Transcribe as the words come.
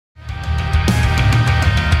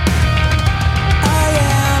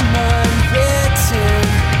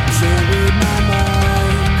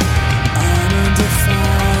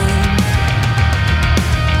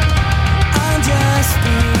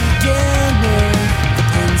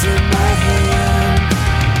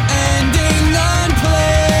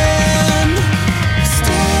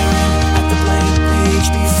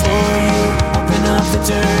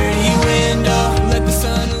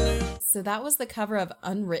that was the cover of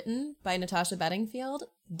Unwritten by Natasha Bedingfield,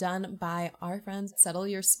 done by our friends Settle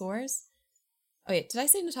Your Scores. Oh, wait, did I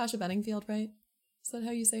say Natasha Bedingfield right? Is that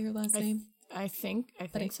how you say her last name? I think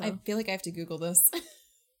so. I feel like I have to Google this.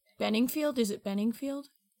 Benningfield? Is it Benningfield?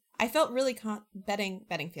 I felt really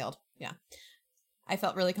Bedingfield. Yeah. I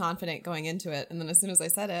felt really confident going into it. And then as soon as I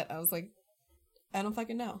said it, I was like, I don't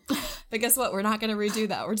fucking know. But guess what? We're not going to redo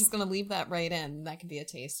that. We're just going to leave that right in. That could be a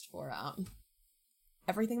taste for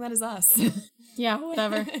everything that is us. Yeah,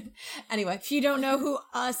 whatever. Anyway. If you don't know who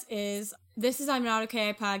us is, this is I'm Not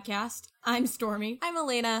Okay podcast. I'm Stormy. I'm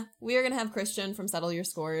Elena. We are going to have Christian from Settle Your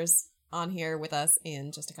Scores on here with us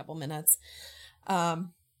in just a couple minutes. I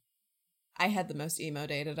had the most emo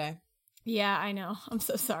day today. Yeah, I know. I'm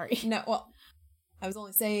so sorry. No, well, I was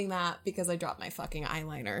only saying that because I dropped my fucking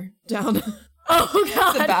eyeliner down oh,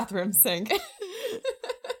 God. the bathroom sink.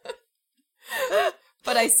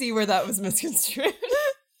 But I see where that was misconstrued.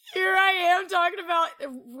 Here I am talking about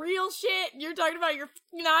real shit. You're talking about your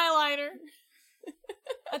eyeliner.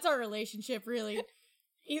 That's our relationship, really.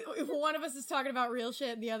 If one of us is talking about real shit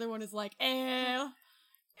and the other one is like, eh.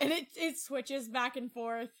 And it switches back and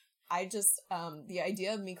forth. I just, the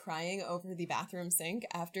idea of me crying over the bathroom sink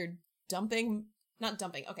after not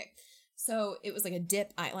dumping, okay. So it was like a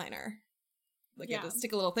dip eyeliner. Like I had to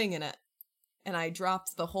stick a little thing in it. And I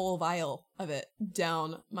dropped the whole vial of it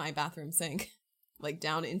down my bathroom sink. Like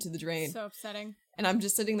down into the drain. So upsetting. And I'm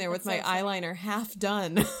just sitting there with my eyeliner half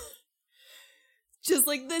done. Just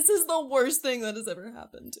like, this is the worst thing that has ever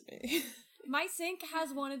happened to me. My sink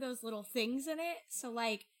has one of those little things in it. So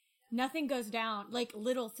like, nothing goes down. Like,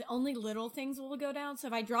 only little things will go down. So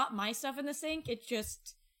if I drop my stuff in the sink, it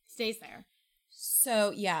just stays there.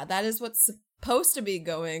 So, yeah, that is what's supposed to be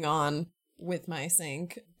going on with my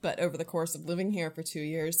sink. But over the course of living here for 2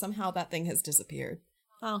 years, somehow that thing has disappeared.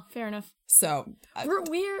 Oh, fair enough. So,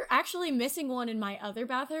 we're actually missing one in my other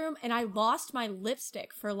bathroom. And I lost my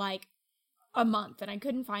lipstick for like a month. And I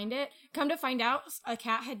couldn't find it. Come to find out, a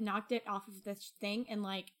cat had knocked it off of this thing. And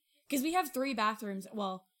like, because we have 3 bathrooms.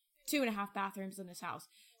 Well, 2.5 bathrooms in this house.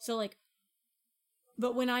 So like,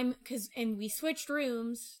 but when and we switched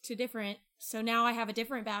rooms to different, so now I have a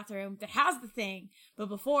different bathroom that has the thing, but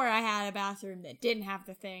before I had a bathroom that didn't have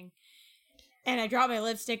the thing. And I dropped my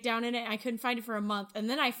lipstick down in it and I couldn't find it for a month. And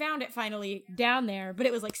then I found it finally down there, but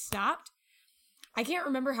it was like stopped. I can't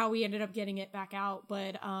remember how we ended up getting it back out,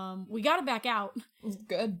 but we got it back out.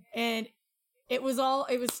 Good. And it was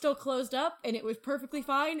still closed up, and it was perfectly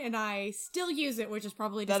fine, and I still use it, which is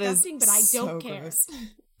probably disgusting, but I don't care. Gross.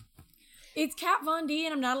 It's Kat Von D,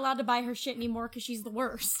 and I'm not allowed to buy her shit anymore because she's the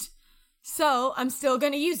worst. So, I'm still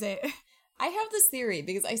gonna use it. I have this theory,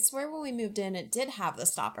 because I swear when we moved in, it did have the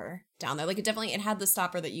stopper down there. Like, it had the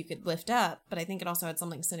stopper that you could lift up, but I think it also had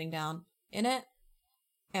something sitting down in it.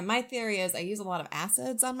 And my theory is I use a lot of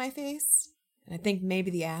acids on my face, and I think maybe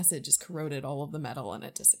the acid just corroded all of the metal and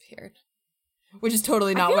it disappeared. Which is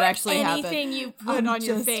totally not what actually happened. Anything you put on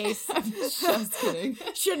your face I'm just kidding.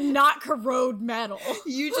 should not corrode metal.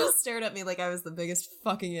 You just stared at me like I was the biggest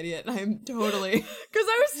fucking idiot, and I'm totally... Because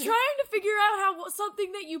I was trying to figure out how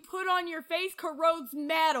something that you put on your face corrodes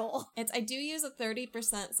metal. I do use a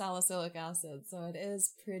 30% salicylic acid, so it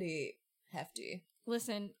is pretty hefty.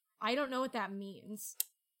 Listen, I don't know what that means.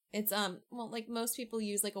 It's, well, like most people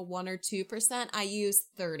use like a 1 or 2%. I use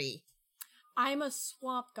 30. I'm a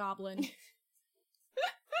swamp goblin.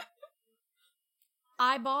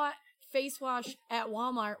 I bought face wash at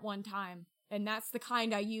Walmart one time, and that's the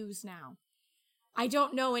kind I use now. I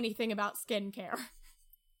don't know anything about skincare.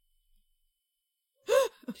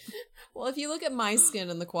 Well, if you look at my skin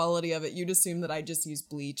and the quality of it, you'd assume that I just use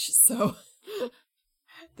bleach, so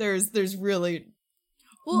there's really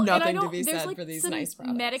nothing to be said for these nice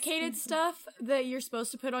products. Medicated stuff that you're supposed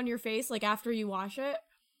to put on your face, like after you wash it.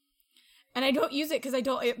 And I don't use it because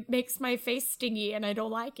it makes my face stingy and I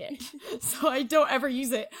don't like it. So I don't ever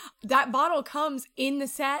use it. That bottle comes in the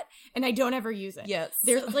set and I don't ever use it. Yes.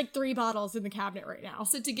 There's like 3 bottles in the cabinet right now.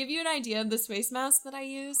 So to give you an idea of this face mask that I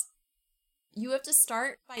use, you have to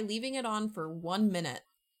start by leaving it on for 1 minute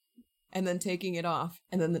and then taking it off.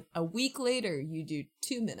 And then a week later, you do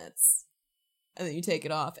 2 minutes and then you take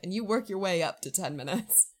it off and you work your way up to 10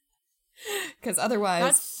 minutes. Because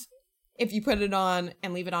otherwise... If you put it on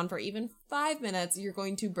and leave it on for even 5 minutes, you're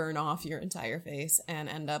going to burn off your entire face and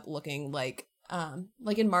end up looking like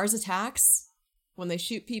in Mars Attacks, when they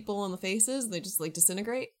shoot people in the faces, they just like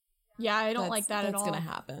disintegrate. Yeah, I don't like that at all. That's going to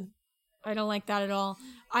happen. I don't like that at all.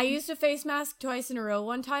 I used a face mask twice in a row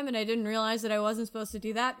one time, and I didn't realize that I wasn't supposed to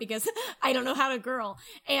do that because I don't know how to girl.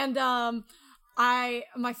 And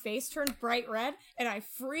my face turned bright red, and I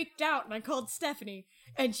freaked out, and I called Stephanie,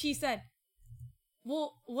 and she said,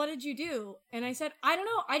 well, what did you do? And I said, I don't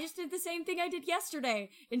know. I just did the same thing I did yesterday.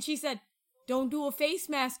 And she said, don't do a face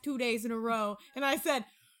mask 2 days in a row. And I said,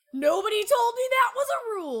 nobody told me that was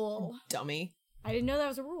a rule. Dummy. I didn't know that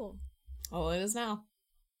was a rule. Well, it is now.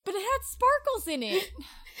 But it had sparkles in it.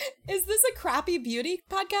 Is this a crappy beauty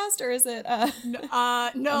podcast or is it no.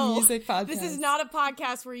 a music podcast? This is not a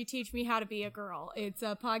podcast where you teach me how to be a girl. It's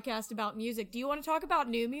a podcast about music. Do you want to talk about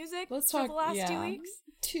new music? Let's for talk the last 2 weeks?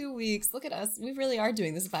 2 weeks. Look at us. We really are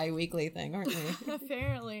doing this bi-weekly thing, aren't we?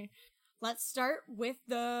 Apparently. Let's start with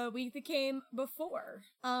the week that came before.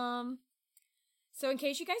 So in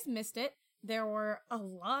case you guys missed it, there were a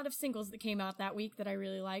lot of singles that came out that week that I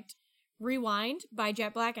really liked. Rewind by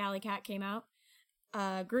Jet Black Alley Cat came out.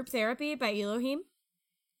 Group Therapy by Elohim.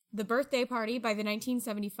 The Birthday Party by the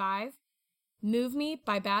 1975. Move Me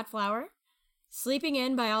by Bad Flower. Sleeping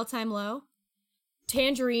In by All Time Low.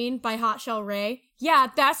 Tangerine by Hot Shell Ray. Yeah,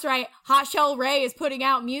 that's right. Hot Shell Ray is putting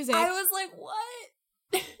out music. I was like,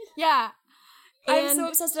 what? Yeah. I'm so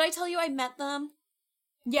obsessed. Did I tell you I met them?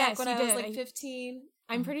 Yes, when you I did. was like 15.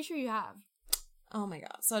 I'm pretty sure you have. Oh my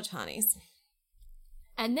god, such honeys.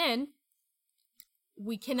 And then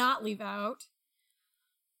we cannot leave out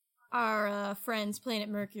our friends Planet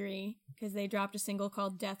Mercury because they dropped a single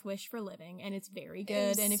called Death Wish for Living, and it's very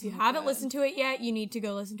good. And if you haven't listened to it yet, you need to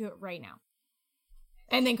go listen to it right now.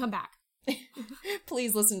 And then come back.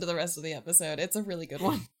 Please listen to the rest of the episode. It's a really good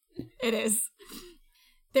one. It is.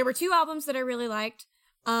 There were 2 albums that I really liked.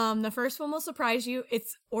 The first one will surprise you.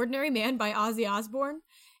 It's Ordinary Man by Ozzy Osbourne.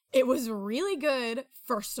 It was really good,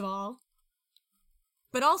 first of all.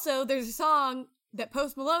 But also, there's a song that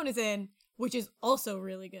Post Malone is in, which is also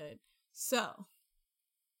really good. So,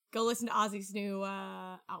 go listen to Ozzy's new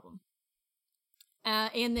album.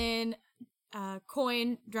 And then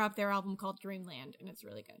Coin dropped their album called Dreamland, and it's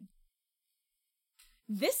really good.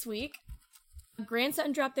 This week,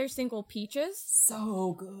 Grandson dropped their single Peaches.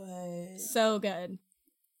 So good. So good.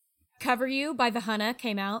 Cover You by The Hunna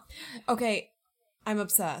came out. Okay, I'm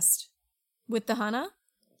obsessed. With The Hunna?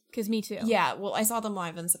 Because me too. Yeah, well, I saw them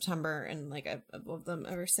live in September, and like I've loved them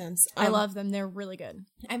ever since. I love them. They're really good.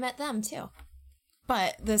 I met them too.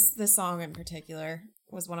 But this song in particular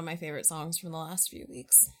was one of my favorite songs from the last few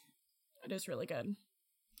weeks. It is really good.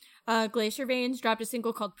 Glacier Veins dropped a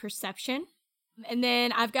single called Perception. And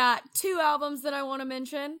then I've got 2 albums that I want to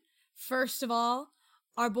mention. First of all,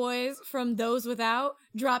 our boys from Those Without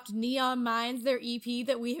dropped Neon Minds, their EP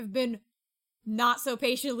that we have been not so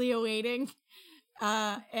patiently awaiting.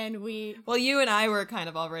 And we... Well, you and I were kind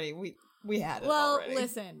of already... We had it already. Well,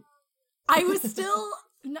 listen. I was still...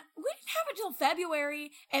 we didn't have it until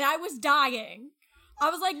February, and I was dying. I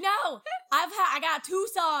was like, no! I got 2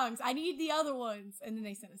 songs. I need the other ones. And then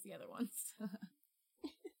they sent us the other ones.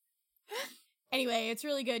 Anyway, it's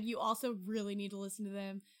really good. You also really need to listen to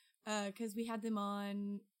them. Because we had them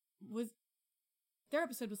on... Their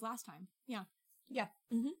episode was last time. Yeah. Yeah.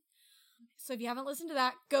 Mm-hmm. So if you haven't listened to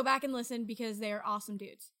that, go back and listen because they're awesome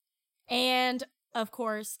dudes. And, of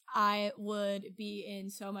course, I would be in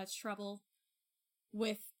so much trouble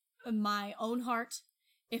with my own heart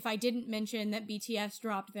if I didn't mention that BTS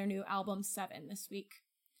dropped their new album 7 this week.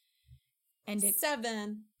 And it's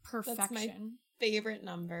 7. Perfection. That's my favorite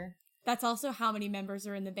number. That's also how many members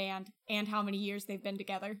are in the band and how many years they've been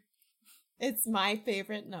together. It's my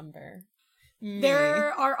favorite number.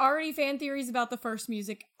 There are already fan theories about the first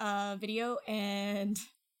music video, and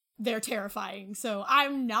they're terrifying. So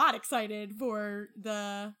I'm not excited for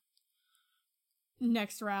the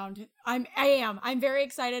next round. I am. I'm very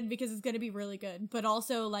excited because it's going to be really good. But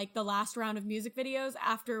also, like, the last round of music videos,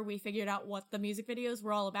 after we figured out what the music videos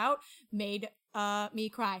were all about, made me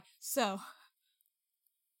cry. So...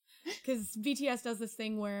 Because BTS does this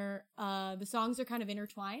thing where the songs are kind of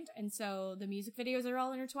intertwined, and so the music videos are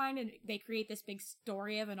all intertwined, and they create this big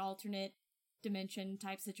story of an alternate dimension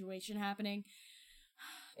type situation happening,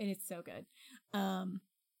 and it's so good.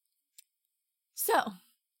 So,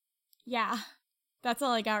 yeah, that's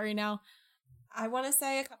all I got right now. I want to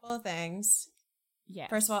say a couple of things. Yeah.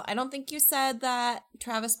 First of all, I don't think you said that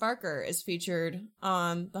Travis Barker is featured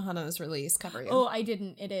on the Hunna's release cover. Oh, I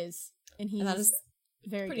didn't. It is, and that is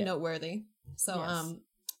very pretty good. Noteworthy. So, yes.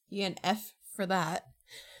 You get an F for that.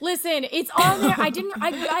 Listen, it's on there.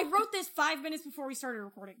 I wrote this 5 minutes before we started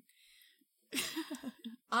recording.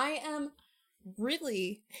 I am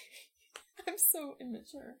really... I'm so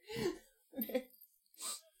immature. Okay.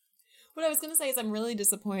 What I was going to say is I'm really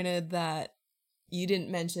disappointed that you didn't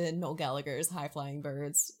mention Noel Gallagher's High Flying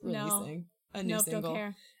Birds releasing a new single. Don't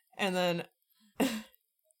care. And then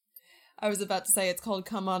I was about to say it's called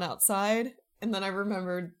Come On Outside. And then I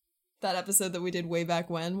remembered that episode that we did way back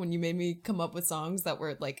when you made me come up with songs that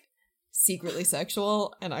were, like, secretly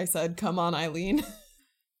sexual, and I said, come on, Eileen.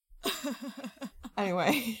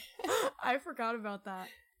 Anyway. I forgot about that.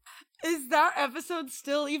 Is that episode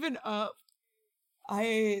still even up?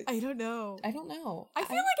 I don't know. I don't know. I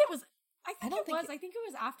feel like it was. I think it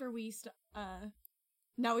was after we.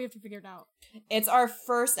 Now we have to figure it out. It's our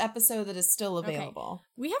first episode that is still available. Okay.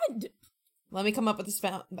 We haven't. Let me come up with a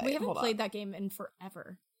spell. We haven't played that game in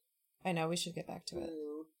forever. I know, we should get back to it.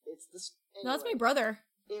 It's this. Anyway, no, that's my brother.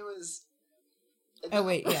 It was. Oh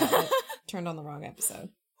wait, yeah, I turned on the wrong episode.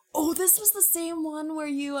 Oh, this was the same one where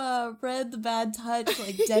you read The Bad Touch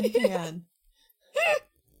like deadpan.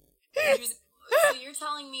 So you're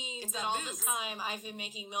telling me that all this time I've been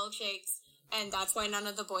making milkshakes, and that's why none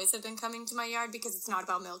of the boys have been coming to my yard, because it's not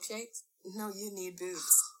about milkshakes? No, you need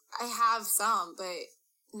boobs. I have some, but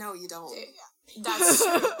No, you don't. that's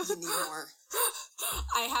true. You need more.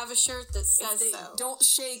 I have a shirt that says so. Don't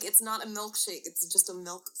shake. It's not a milkshake. It's just a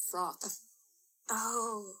milk froth.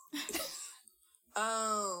 Oh.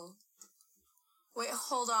 Oh. Wait,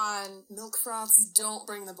 hold on. Milk froths don't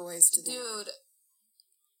bring the boys to the Dude,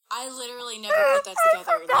 I literally never put that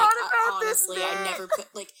together. Honestly, I never put,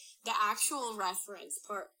 like, the actual reference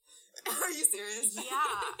part. Are you serious? Yeah.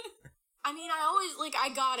 I mean, I always, like,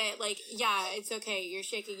 I got it. Like, yeah, it's okay, you're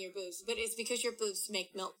shaking your boobs, but it's because your boobs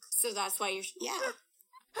make milk, so that's why you're... Yeah.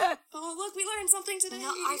 Oh, look, we learned something today. No,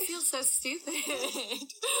 I feel so stupid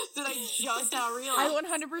that I just now realized.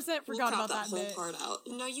 I 100% forgot about that whole bit. part out.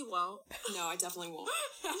 No, you won't. No, I definitely won't.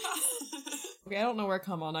 Okay, I don't know where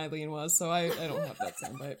Come On Eileen was, so I don't have that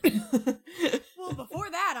soundbite. Well, before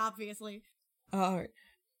that, obviously. Alright.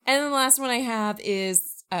 And then the last one I have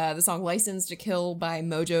is the song License to Kill by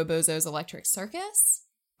Mojo Bozo's Electric Circus,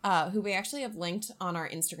 who we actually have linked on our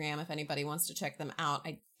Instagram if anybody wants to check them out.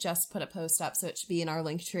 I just put a post up, so it should be in our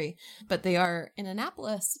link tree. But they are an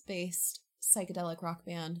Annapolis-based psychedelic rock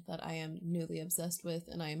band that I am newly obsessed with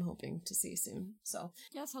and I am hoping to see soon. So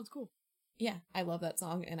Yeah, sounds cool. yeah, I love that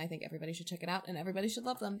song and I think everybody should check it out and everybody should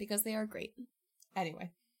love them because they are great. Anyway.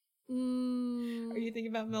 Are you thinking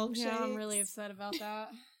about milkshakes? Yeah, I'm really upset about that.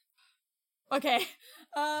 Okay.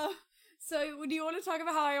 So do you want to talk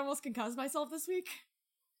about how I almost concussed myself this week?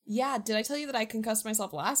 Yeah, did I tell you that I concussed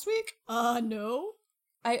myself last week? No.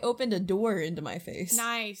 I opened a door into my face.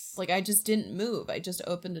 Nice. Like, I just didn't move. I just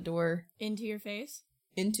opened a door Into your face?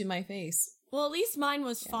 into my face. Well, at least mine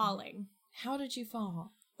was falling. How did you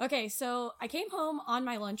fall? Okay, so I came home on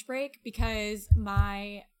my lunch break because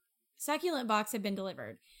my succulent box had been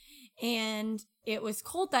delivered. And it was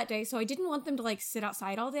cold that day, so I didn't want them to, like, sit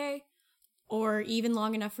outside all day. Or even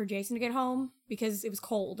long enough for Jason to get home because it was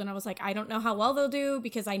cold. And I was like, I don't know how well they'll do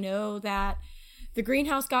because I know that the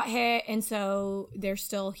greenhouse got hit. And so they're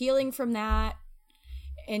still healing from that.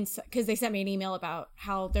 And so, because they sent me an email about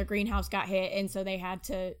how their greenhouse got hit. And so they had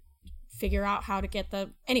to figure out how to get the...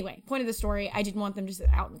 Anyway, point of the story, I didn't want them to sit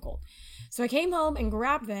out in the cold. So I came home and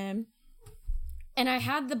grabbed them. And I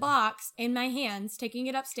had the box in my hands, taking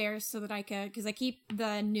it upstairs so that I could... Because I keep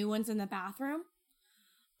the new ones in the bathroom.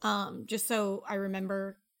 Just so I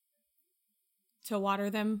remember to water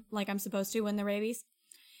them like I'm supposed to when they're babies.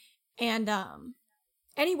 And,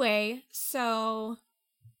 anyway, so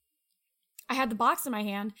I had the box in my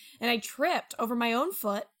hand and I tripped over my own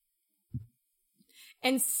foot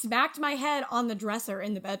and smacked my head on the dresser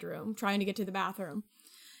in the bedroom trying to get to the bathroom.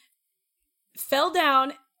 Fell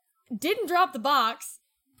down, didn't drop the box,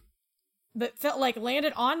 but felt like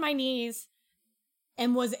landed on my knees.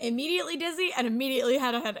 And was immediately dizzy and immediately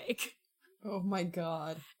had a headache. Oh my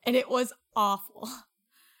god. And it was awful.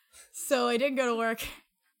 So I didn't go to work.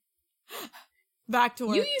 Back to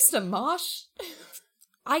work. You used to mosh?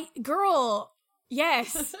 Girl,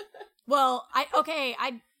 yes. Well, I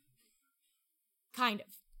kind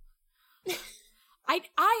of.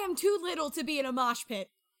 I am too little to be in a mosh pit.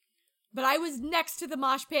 But I was next to the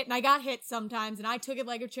mosh pit and I got hit sometimes and I took it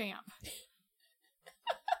like a champ.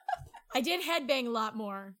 I did headbang a lot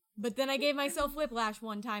more, but then I gave myself whiplash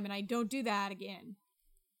one time, and I don't do that again.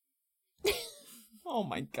 Oh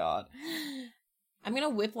my god. I'm gonna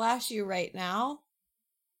whiplash you right now,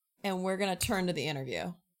 and we're gonna turn to the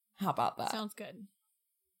interview. How about that? Sounds good.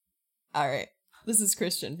 Alright. This is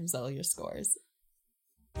Christian from Settle Your Scores.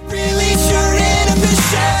 Really sure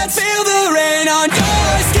inhibition. Feel the rain on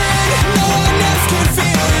your skin. No one else can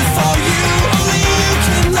feel it for you. Only you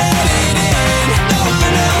can let it in.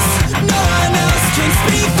 No one else can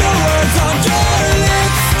speak the words on your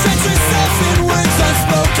lips. Drench yourself in words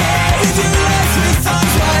unspoken. Live your life with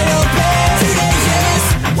arms wide open. Today is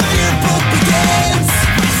where your book begins.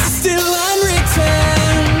 Still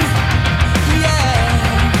unwritten.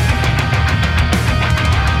 Yeah.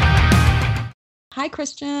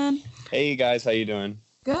 Christian. Hey guys, how you doing?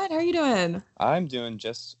 Good. How are you doing? I'm doing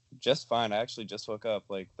just fine. I actually just woke up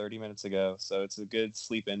like 30 minutes ago, so it's a good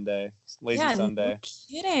sleep-in day. Lazy Yeah, Sunday. no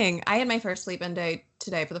kidding. I had my first sleep-in day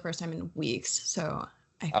today for the first time in weeks, so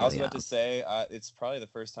I was about to say, it's probably the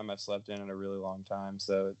first time I've slept in a really long time,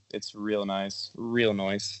 so it's real nice, real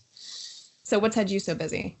nice. So what's had you so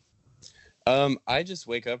busy? I just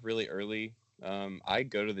wake up really early. I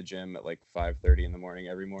go to the gym at like 5:30 in the morning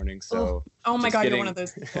every morning, so Oh my God, getting... you're one of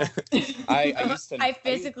those people. I used to. I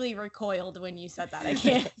physically recoiled when you said that. I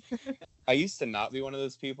can't. I used to not be one of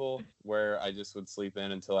those people where I just would sleep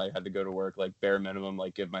in until I had to go to work, like bare minimum,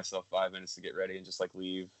 like give myself 5 minutes to get ready and just like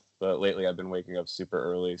leave. But lately I've been waking up super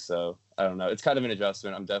early, so I don't know. It's kind of an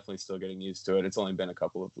adjustment. I'm definitely still getting used to it. It's only been a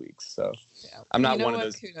couple of weeks, so I'm not one of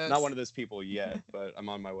those Kudos. not one of those people yet, but I'm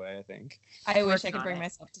on my way, I think. I wish I could bring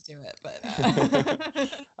myself to do it, but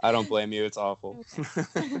I don't blame you. It's awful.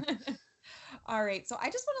 All right, so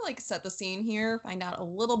I just want to like set the scene here, find out a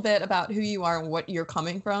little bit about who you are and what you're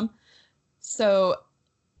coming from. So,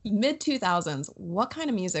 mid 2000s, what kind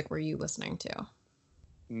of music were you listening to?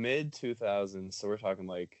 Mid 2000s, so we're talking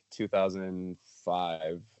like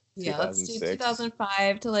 2005, Yeah, let's do 2006.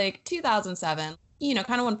 2005 to like 2007. You know,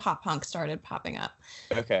 kind of when pop punk started popping up.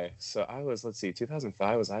 Okay, so let's see,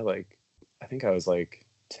 2005 I think I was like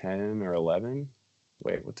 10 or 11.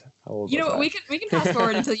 Wait, how old was I? We can fast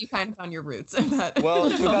forward until you kind of found your roots. But... Well,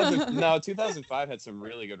 2005 had some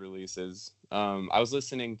really good releases. I was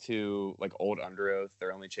listening to like old Underoath,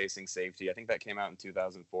 They're Only Chasing Safety. I think that came out in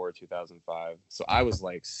 2004, 2005. So I was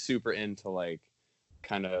like super into like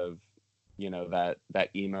kind of, you know, that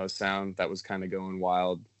emo sound that was kind of going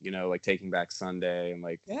wild, you know, like Taking Back Sunday and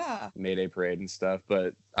like Mayday Parade and stuff.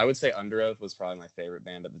 But I would say Underoath was probably my favorite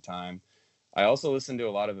band at the time. I also listened to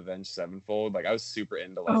a lot of Avenged Sevenfold. Like I was super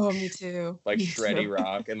into like me too. Like Me shreddy too.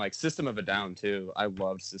 rock and like System of a Down too. I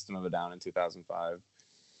loved System of a Down in 2005.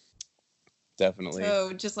 Definitely.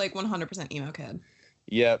 So just like 100% emo kid.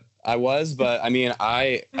 Yep, I was, but I mean,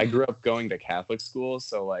 I grew up going to Catholic school,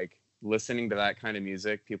 so like listening to that kind of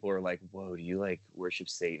music, people were like, "Whoa, do you like worship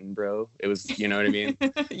Satan, bro?" It was, you know what I mean?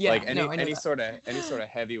 Yeah. Like any sort of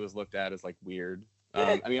heavy was looked at as like weird.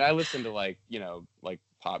 I mean, I listened to like, you know, like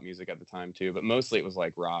pop music at the time too, but mostly it was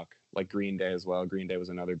like rock, like Green Day as well. Green Day was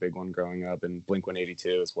another big one growing up, and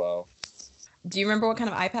Blink-182 as well. Do you remember what kind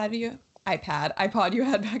of iPod you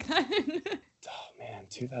had back then? Oh man,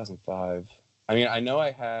 2005. I mean, I know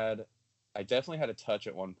I definitely had a Touch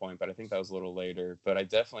at one point, but I think that was a little later. But I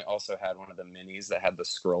definitely also had one of the minis that had the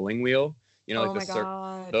scrolling wheel. You know, like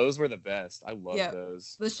God. Those were the best. I loved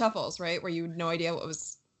those. The shuffles, right? Where you had no idea what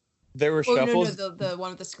was. There were shuffles. No, the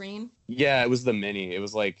one with the screen. Yeah, it was the mini. It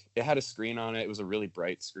was like it had a screen on it. It was a really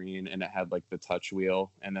bright screen, and it had like the touch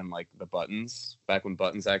wheel, and then like the buttons. Back when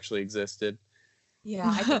buttons actually existed. Yeah,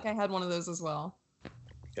 I think I had one of those as well.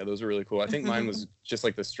 Yeah, those were really cool. I think mine was just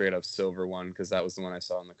like the straight up silver one because that was the one I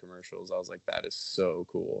saw in the commercials. I was like, that is so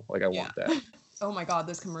cool. Like, I want that. Oh my God,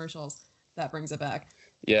 those commercials. That brings it back.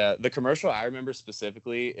 Yeah, the commercial I remember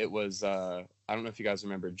specifically, it was, I don't know if you guys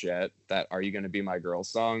remember Jet, that Are You Gonna Be My Girl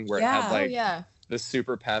song, where it had like the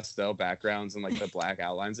super pastel backgrounds and like the black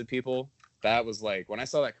outlines of people. That was like, when I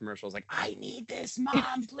saw that commercial, I was like, I need this,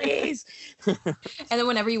 Mom, please. And then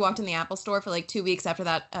whenever you walked in the Apple store for like 2 weeks after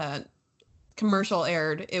that commercial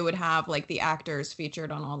aired, it would have like the actors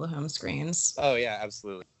featured on all the home screens. Oh yeah,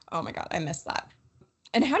 absolutely. Oh my God, I missed that.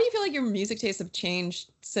 And how do you feel like your music tastes have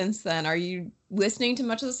changed since then? Are you listening to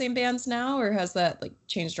much of the same bands now, or has that like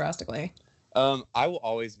changed drastically? I will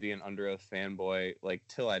always be an Underoath fanboy, like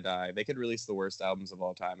till I die. They could release the worst albums of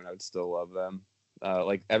all time and I would still love them.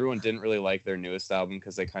 Like everyone didn't really like their newest album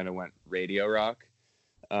because they kind of went radio rock.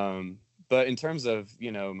 But in terms of,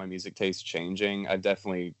 you know, my music taste changing, I've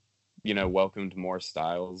definitely, you know, welcomed more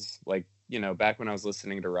styles. Like, you know, back when I was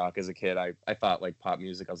listening to rock as a kid, I thought like pop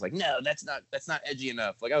music, I was like, no, that's not edgy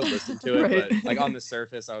enough. Like I would listen to it, Right. but like on the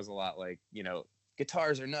surface, I was a lot like, you know,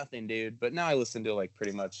 guitars are nothing, dude. But now I listen to like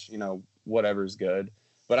pretty much, you know, whatever's good.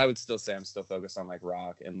 But I would still say I'm still focused on like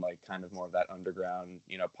rock and like kind of more of that underground,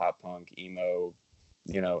 you know, pop punk, emo.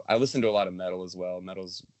 You know, I listen to a lot of metal as well.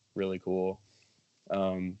 Metal's really cool.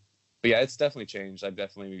 But yeah, it's definitely changed. I've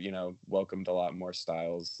definitely, you know, welcomed a lot more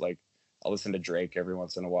styles. Like I'll listen to Drake every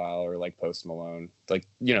once in a while, or like Post Malone, like,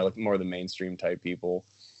 you know, like more the mainstream type people.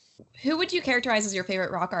 Who would you characterize as your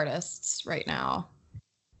favorite rock artists right now?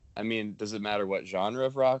 I mean, does it matter what genre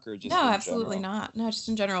of rock or just No, in absolutely general? not. No, just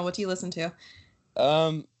in general. What do you listen to?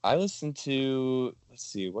 I listened to, let's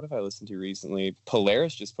see, what have I listened to recently?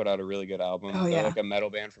 Polaris just put out a really good album. Oh, They're yeah. like a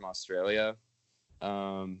metal band from Australia.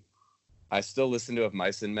 I still listen to Of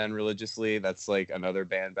Mice and Men religiously. That's like another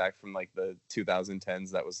band back from like the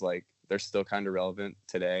 2010s that was like, they're still kind of relevant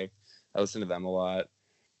today. I listen to them a lot.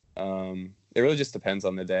 It really just depends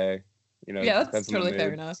on the day. You know, Yeah, it that's depends on the totally fair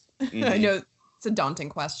mood. enough. Mhm. I know it's a daunting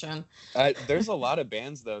question. There's a lot of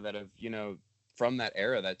bands though that have, you know, from that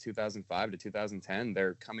era, that 2005 to 2010,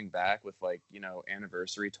 they're coming back with like, you know,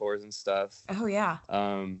 anniversary tours and stuff. Oh yeah.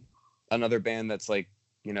 Another band that's like,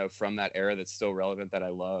 you know, from that era that's still relevant that I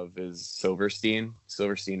love is Silverstein.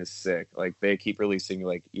 Silverstein is sick. Like they keep releasing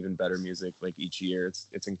like even better music like each year.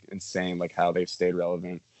 It's insane like how they've stayed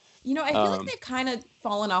relevant. You know, I feel like they've kind of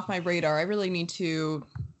fallen off my radar. I really need to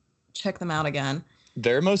check them out again.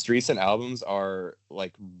 Their most recent albums are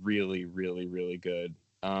like really, really, really good.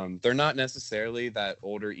 They're not necessarily that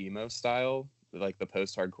older emo style, like the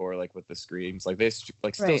post-hardcore, like with the screams. Like they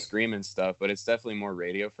like still Right. scream and stuff, but it's definitely more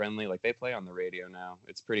radio friendly. Like they play on the radio now.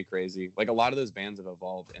 It's pretty crazy. Like a lot of those bands have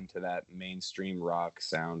evolved into that mainstream rock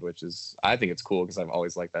sound, which is, I think it's cool because I've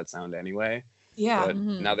always liked that sound anyway. Yeah. But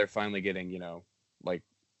Mhm. now they're finally getting, you know, like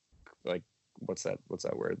what's that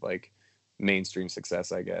word? Like mainstream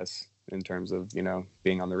success, I guess, in terms of, you know,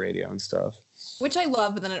 being on the radio and stuff. Which I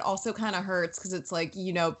love, but then it also kind of hurts because it's like,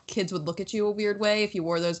 you know, kids would look at you a weird way if you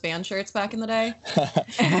wore those band shirts back in the day.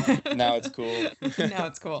 Now it's cool. Now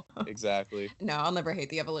it's cool. Exactly. No, I'll never hate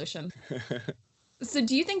the evolution. So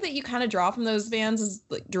do you think that you kind of draw from those bands as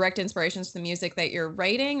like direct inspirations to the music that you're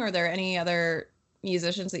writing? Or are there any other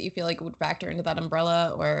musicians that you feel like would factor into that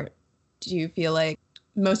umbrella? Or do you feel like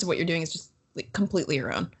most of what you're doing is just like completely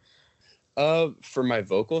your own? For my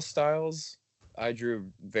vocal styles, I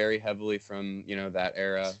drew very heavily from, you know, that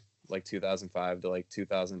era, like 2005 to like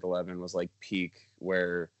 2011 was like peak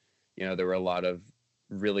where, you know, there were a lot of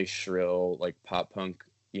really shrill, like pop punk,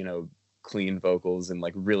 you know, clean vocals and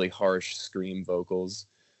like really harsh scream vocals.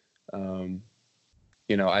 You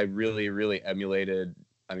know, I really, really emulated,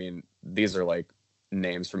 I mean, these are like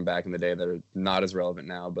names from back in the day that are not as relevant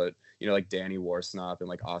now, but, you know, like Danny Warsnop and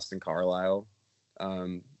like Austin Carlisle.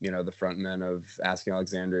 You know, the frontmen of Asking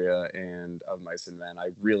Alexandria and Of Mice and Men.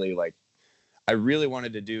 I really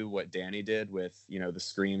wanted to do what Danny did with, you know, the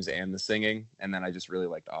screams and the singing. And then I just really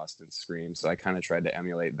liked Austin's screams. So I kind of tried to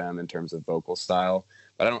emulate them in terms of vocal style,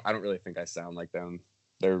 but I don't really think I sound like them.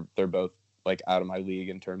 They're both like out of my league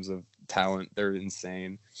in terms of talent. They're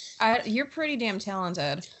insane. You're pretty damn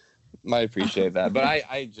talented. I appreciate that. But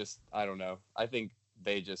I don't know. I think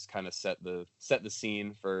they just kind of set the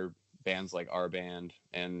scene for bands like our band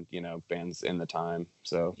and, you know, bands in the time.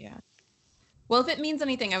 So yeah. Well, if it means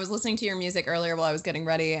anything, I was listening to your music earlier while I was getting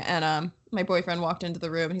ready, and my boyfriend walked into the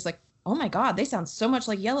room and he's like, "Oh my God, they sound so much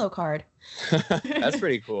like Yellow Card." That's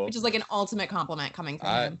pretty cool. Which is like an ultimate compliment coming from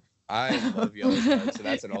him. I love Yellow Card, so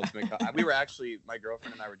that's an ultimate. We were actually, my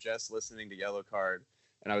girlfriend and I were just listening to Yellow Card,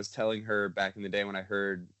 and I was telling her back in the day when I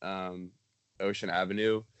heard Ocean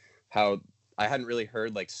Avenue, how I hadn't really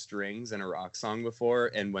heard like strings in a rock song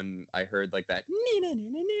before, and when I heard like that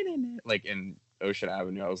like in Ocean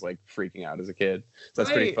Avenue, I was like freaking out as a kid. So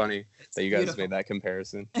that's pretty funny that you guys made that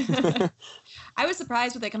comparison. I was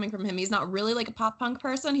surprised with it coming from him. He's not really like a pop punk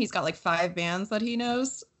person. He's got like 5 bands that he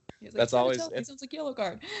knows. He's like, that's always it sounds like Yellow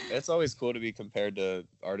Card. It's always cool to be compared to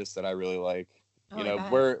artists that I really like. You know,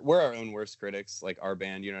 God. we're our own worst critics, like our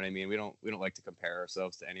band, you know what I mean? We don't like to compare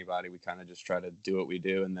ourselves to anybody. We kind of just try to do what we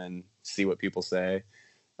do and then see what people say.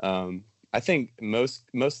 I think most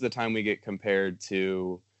of the time we get compared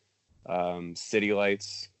to City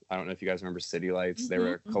Lights. I don't know if you guys remember City Lights. They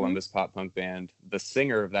were a Columbus pop punk band. The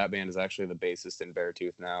singer of that band is actually the bassist in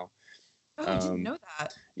Beartooth now. Oh, I didn't know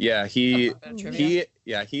that. Yeah, he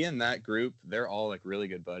and that group, they're all like really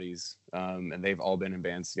good buddies. And they've all been in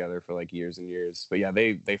bands together for like years and years. But yeah,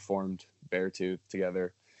 they formed Beartooth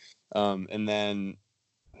together. And then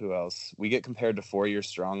who else? We get compared to 4 Year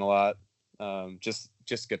Strong a lot. Just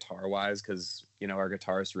guitar wise, because you know our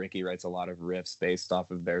guitarist Ricky writes a lot of riffs based off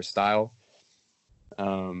of their style.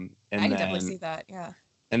 And I can definitely see that. Yeah.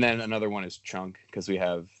 And then another one is Chunk, because we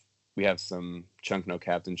have some Chunk No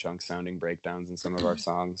Captain Chunk sounding breakdowns in some of our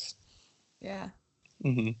songs. Yeah.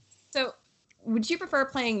 Mm-hmm. So, would you prefer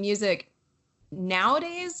playing music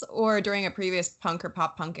nowadays or during a previous punk or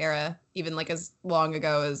pop punk era, even like as long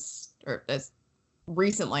ago as or as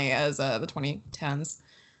recently as the 2010s?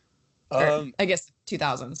 Or, I guess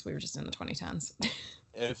 2000s. We were just in the 2010s.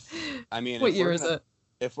 What year is it?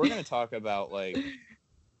 If we're gonna talk about like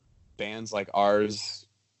bands like ours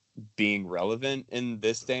being relevant in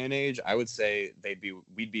this day and age, I would say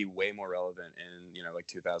we'd be way more relevant in, you know, like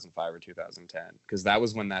 2005 or 2010, because that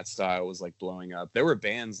was when that style was like blowing up. There were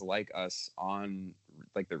bands like us on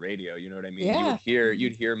like the radio, you know what I mean? Yeah.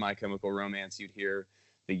 You'd hear My Chemical Romance, you'd hear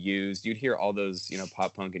The Used. You'd hear all those, you know,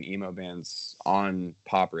 pop punk and emo bands on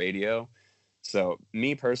pop radio. So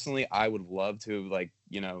me personally, I would love to, like,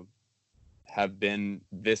 you know, have been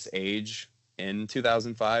this age in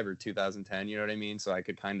 2005 or 2010, you know what I mean? So I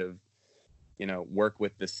could kind of, you know, work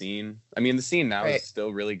with the scene. I mean, the scene now is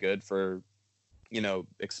still really good for, you know,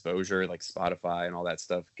 exposure, like Spotify and all that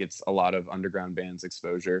stuff gets a lot of underground bands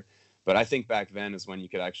exposure. But I think back then is when you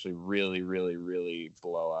could actually really, really, really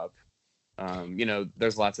blow up. You know,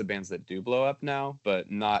 there's lots of bands that do blow up now, but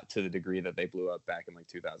not to the degree that they blew up back in like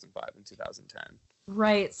 2005 and 2010.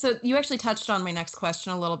 Right. So you actually touched on my next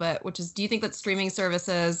question a little bit, which is, do you think that streaming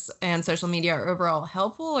services and social media are overall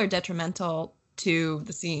helpful or detrimental to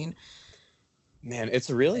the scene? Man, it's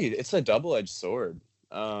a double-edged sword.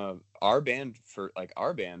 Our band,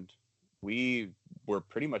 we were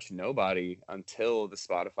pretty much nobody until the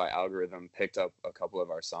Spotify algorithm picked up a couple of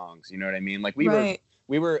our songs. You know what I mean? Like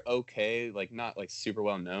we were okay, like not like super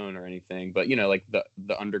well known or anything, but you know, like the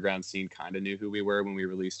underground scene kind of knew who we were when we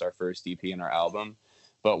released our first EP and our album.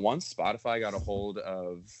 But once Spotify got a hold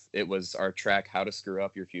of, it was our track "How to Screw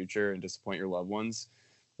Up Your Future and Disappoint Your Loved Ones."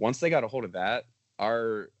 Once they got a hold of that,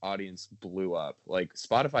 our audience blew up. Like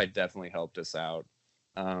Spotify definitely helped us out.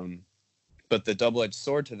 But the double-edged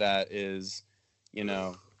sword to that is, you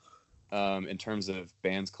know, in terms of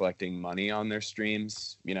bands collecting money on their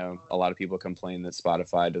streams, you know, a lot of people complain that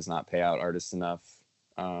Spotify does not pay out artists enough.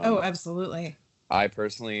 Oh, absolutely. I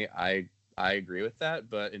personally, I agree with that,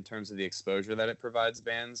 but in terms of the exposure that it provides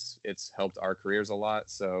bands, it's helped our careers a lot.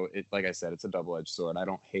 So it, like I said, it's a double-edged sword. I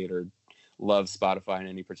don't hate or love Spotify in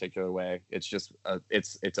any particular way. It's just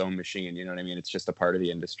it's its own machine. You know what I mean? It's just a part of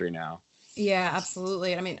the industry now. Yeah,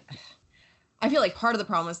 absolutely. I mean, I feel like part of the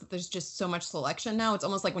problem is that there's just so much selection now. It's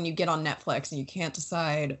almost like when you get on Netflix and you can't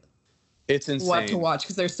decide it's insane what to watch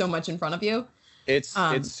because there's so much in front of you. It's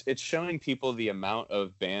showing people the amount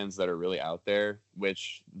of bands that are really out there,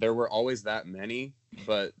 which there were always that many,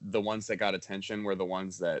 but the ones that got attention were the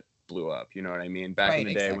ones that blew up. You know what I mean? Back in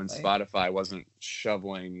the day when Spotify wasn't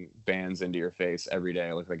shoveling bands into your face every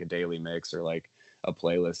day, like a daily mix or like a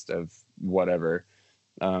playlist of whatever.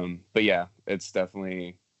 But yeah, it's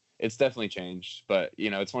definitely changed. But you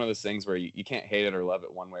know, it's one of those things where you can't hate it or love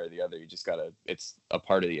it one way or the other. You just gotta, it's a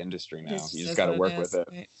part of the industry now. You just gotta work with it.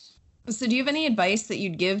 Right. So do you have any advice that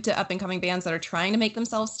you'd give to up and coming bands that are trying to make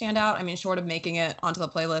themselves stand out? I mean, short of making it onto the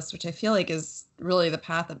playlist, which I feel like is really the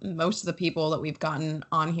path that most of the people that we've gotten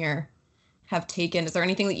on here have taken. Is there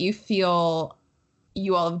anything that you feel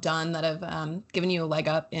you all have done that have given you a leg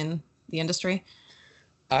up in the industry?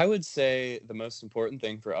 I would say the most important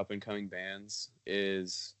thing for up and coming bands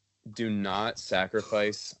is do not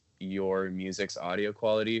sacrifice your music's audio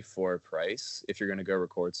quality for price if you're going to go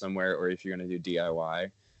record somewhere or if you're going to do DIY.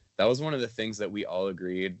 That was one of the things that we all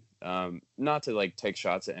agreed, not to like take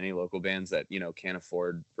shots at any local bands that, you know, can't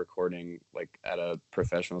afford recording like at a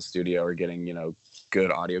professional studio or getting, you know,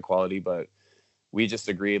 good audio quality. But we just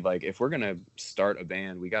agreed, like, if we're going to start a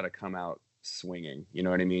band, we got to come out swinging. You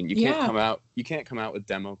know what I mean? You can't come out with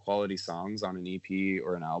demo quality songs on an EP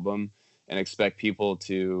or an album and expect people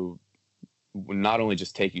to not only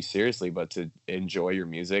just take you seriously, but to enjoy your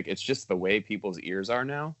music. It's just the way people's ears are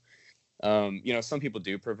now. You know, some people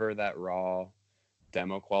do prefer that raw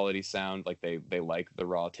demo quality sound. Like they like the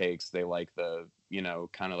raw takes. They like the, you know,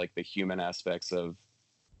 kind of like the human aspects of,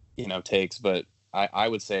 you know, takes. But I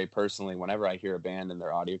would say personally, whenever I hear a band and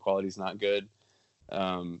their audio quality is not good,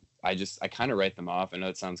 I kind of write them off. I know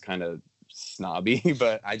it sounds kind of snobby,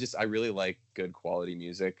 but I really like good quality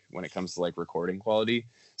music when it comes to like recording quality.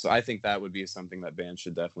 So I think that would be something that bands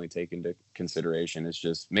should definitely take into consideration, is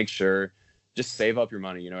just make sure, just save up your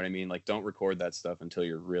money. You know what I mean? Like, don't record that stuff until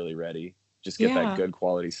you're really ready. Just get that good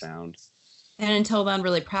quality sound. And until then,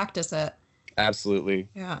 really practice it. Absolutely.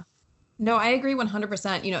 Yeah. No, I agree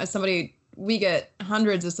 100%. You know, as somebody, we get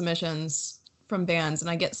hundreds of submissions from bands, and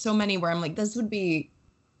I get so many where I'm like, this would be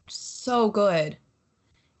so good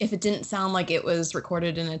if it didn't sound like it was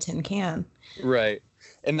recorded in a tin can. Right.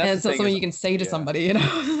 And that's it's not something you can say to somebody, you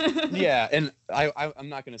know? Yeah. And I'm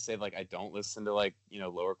not going to say like I don't listen to like, you know,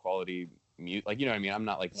 lower quality mute, like, you know what I mean? I'm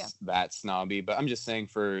not like that snobby, but I'm just saying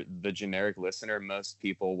for the generic listener, most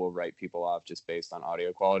people will write people off just based on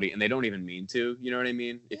audio quality, and they don't even mean to, you know what I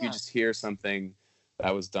mean? If you just hear something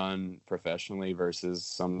that was done professionally versus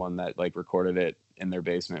someone that like recorded it in their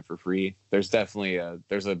basement for free, there's definitely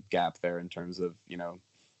there's a gap there in terms of, you know,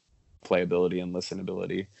 playability and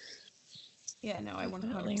listenability. Yeah, no, I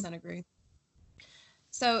 100% agree.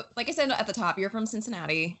 So, like I said at the top, you're from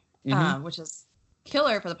Cincinnati, which is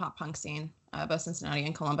killer for the pop punk scene, both Cincinnati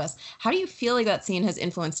and Columbus. How do you feel like that scene has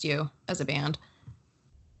influenced you as a band?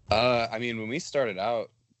 I mean, when we started out,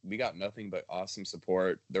 we got nothing but awesome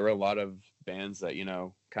support. There were a lot of bands that, you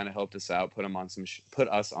know, kind of helped us out, put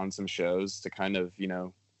us on some shows to kind of, you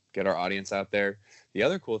know, get our audience out there. The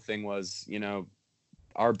other cool thing was, you know,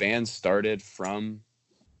 our band started from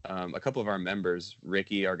a couple of our members,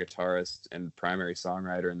 Ricky, our guitarist and primary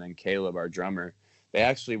songwriter, and then Caleb, our drummer. They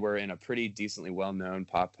actually were in a pretty decently well-known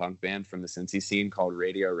pop punk band from the Cincy scene called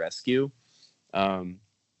Radio Rescue.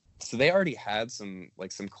 So they already had some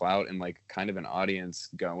clout and like kind of an audience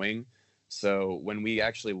going. So when we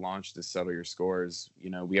actually launched the Settle Your Scores, you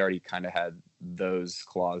know, we already kind of had those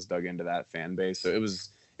claws dug into that fan base. So it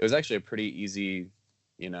was actually a pretty easy,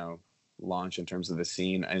 you know, launch in terms of the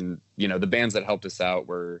scene. And, you know, the bands that helped us out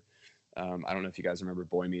were, I don't know if you guys remember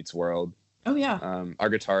Boy Meets World. Oh yeah. Our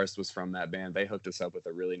guitarist was from that band. They hooked us up with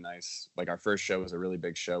a really nice, like our first show was a really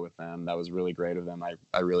big show with them. That was really great of them.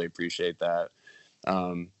 I really appreciate that.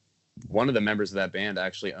 One of the members of that band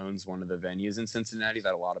actually owns one of the venues in Cincinnati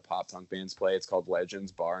that a lot of pop punk bands play. It's called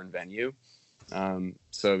Legends Bar and Venue.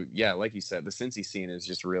 So yeah, like you said, the Cincy scene is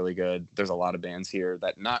just really good. There's a lot of bands here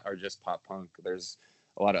that are just pop punk. There's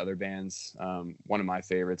a lot of other bands. One of my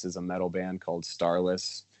favorites is a metal band called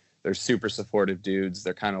Starless. They're super supportive dudes.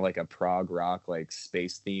 They're kind of like a prog rock, like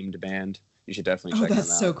space themed band. You should definitely check them out.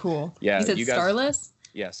 That's so cool. Yeah, you said you guys, Starless?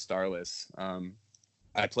 Yeah, Starless.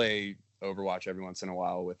 I play Overwatch every once in a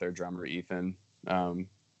while with their drummer Ethan.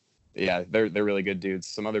 Yeah, they're really good dudes.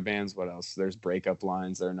 Some other bands, what else? There's Breakup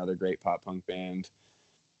Lines. They're another great pop punk band.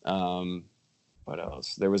 What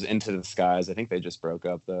else? There was Into the Skies. I think they just broke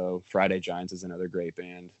up though. Friday Giants is another great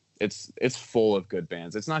band. It's full of good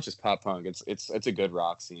bands. It's not just pop punk. It's a good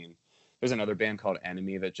rock scene. There's another band called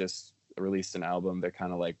Enemy that just released an album. They're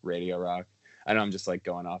kind of like radio rock. I know I'm just like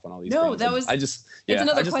going off on all these. No, bands. that was. It's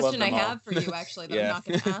another question I have have for you actually that Yeah. I'm not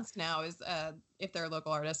going to ask now is if there are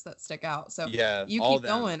local artists that stick out. So yeah, you all keep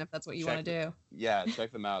them. going if that's what you want to do. Yeah,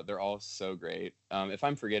 check them out. They're all so great. If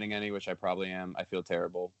I'm forgetting any, which I probably am, I feel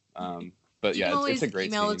terrible. But You yeah, can it's a great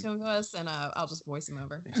email scene. it to us and I'll just voice them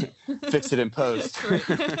over. Fix it in post. Great.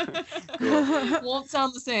 Cool. Won't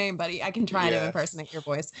sound the same, buddy. I can try to Yeah. impersonate your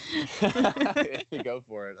voice. Go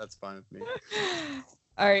for it. That's fine with me.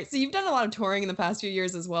 All right. So you've done a lot of touring in the past few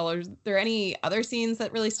years as well. Are there any other scenes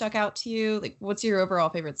that really stuck out to you? Like, what's your overall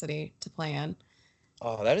favorite city to play in?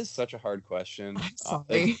 Oh, that is such a hard question. I'm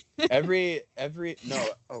sorry. Every no.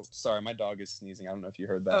 Oh, sorry, my dog is sneezing. I don't know if you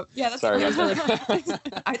heard that. Oh, yeah, that's Sorry fine. about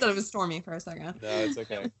that. I thought it was Stormy for a second. No, it's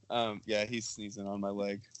okay. Yeah, he's sneezing on my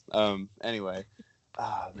leg. Anyway,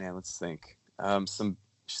 man, let's think. Some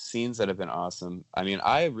scenes that have been awesome. I mean,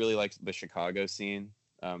 I really liked the Chicago scene.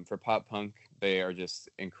 For pop punk, they are just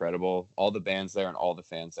incredible. All the bands there and all the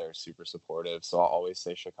fans there are super supportive. So I'll always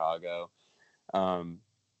say Chicago.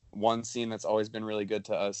 One scene that's always been really good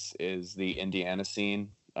to us is the Indiana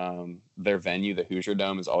scene. Their venue, the Hoosier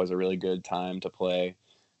Dome, is always a really good time to play.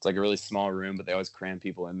 It's like a really small room, but they always cram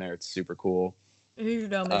people in there. It's super cool. Hoosier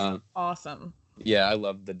Dome is awesome. Yeah, I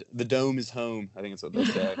love the dome is home. I think that's what they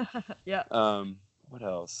say. Yeah. What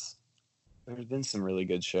else? There's been some really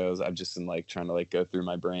good shows. I've just been like trying to like go through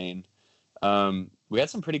my brain. We had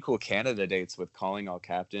some pretty cool Canada dates with Calling All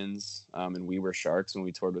Captains, and We Were Sharks when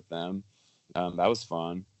we toured with them. That was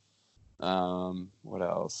fun. What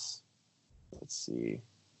else? Let's see.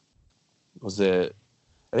 I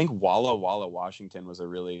think Walla Walla, Washington was a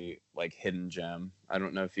really like hidden gem. I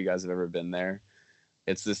don't know if you guys have ever been there.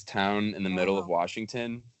 It's this town in the middle of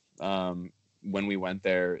Washington. When we went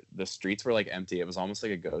there, the streets were like empty. It was almost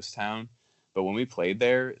like a ghost town. But when we played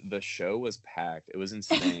there, the show was packed. It was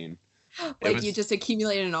insane. You just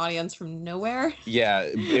accumulated an audience from nowhere? Yeah,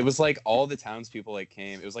 it was like all the townspeople like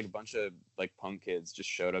came. It was like a bunch of like punk kids just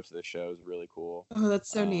showed up to the show. It was really cool. Oh, that's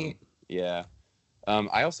so neat. Yeah.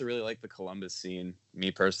 I also really like the Columbus scene.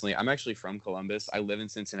 Me personally, I'm actually from Columbus. I live in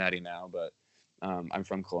Cincinnati now, but I'm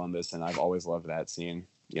from Columbus, and I've always loved that scene.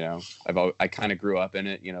 You know, I kind of grew up in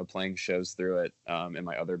it. You know, playing shows through it in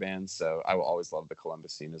my other bands. So I will always love the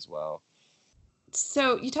Columbus scene as well.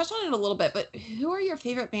 So you touched on it a little bit, but who are your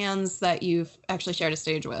favorite bands that you've actually shared a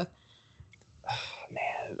stage with?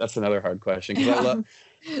 Man, that's another hard question because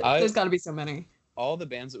There's got to be so many. All the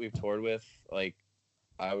bands that we've toured with, like,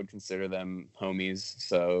 I would consider them homies.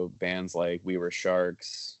 So bands like We Were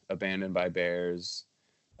Sharks, Abandoned by Bears,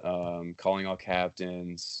 Calling All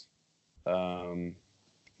Captains, World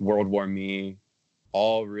War Me,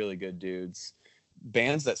 all really good dudes.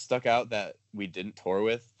 Bands that stuck out that we didn't tour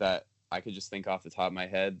with that I could just think off the top of my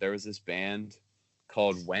head. There was this band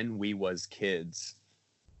called When We Was Kids.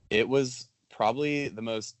 It was probably the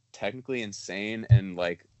most technically insane and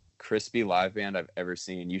like crispy live band I've ever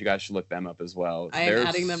seen. You guys should look them up as well. I am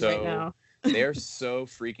adding them right now. They're so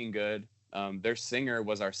freaking good. Their singer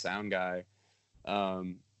was our sound guy.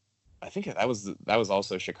 I think that was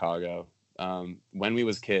also Chicago. When we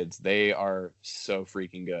was kids, they are so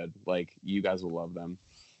freaking good. Like, you guys will love them.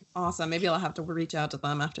 Awesome. Maybe I'll have to reach out to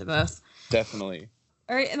them after this. Definitely.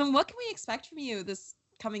 All right, and then what can we expect from you this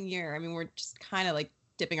coming year? I mean, we're just kind of like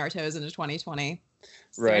dipping our toes into 2020.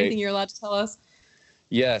 Is there anything you're allowed to tell us?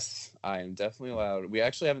 Yes, I am definitely allowed. We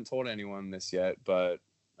actually haven't told anyone this yet, but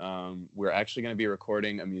we're actually going to be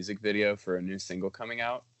recording a music video for a new single coming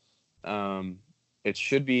out. It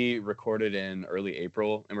should be recorded in early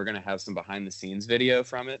April, and we're going to have some behind the scenes video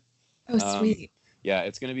from it. Oh, sweet. Yeah,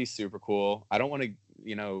 it's going to be super cool. I don't want to,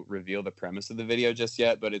 reveal the premise of the video just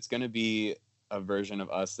yet, but it's going to be a version of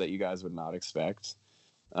us that you guys would not expect.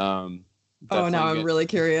 Oh, now I'm really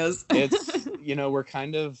curious. It's, we're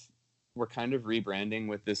kind of rebranding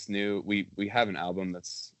with this new, we have an album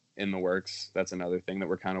that's in the works. That's another thing that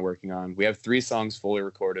we're kind of working on. We have 3 songs fully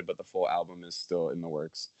recorded, but the full album is still in the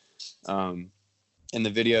works. In the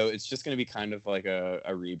video, it's just going to be kind of like a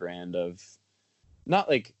rebrand of, not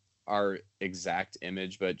like our exact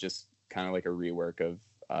image, but just kind of like a rework of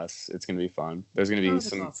us. It's going to be fun. There's going to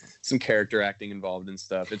be some character acting involved and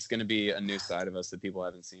stuff. It's going to be a new side of us that people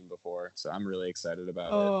haven't seen before. So I'm really excited about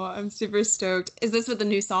it. Oh, I'm super stoked. Is this with the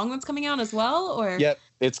new song that's coming out as well, or? Yep,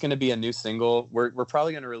 it's going to be a new single. We're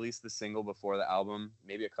probably going to release the single before the album,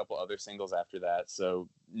 maybe a couple other singles after that. So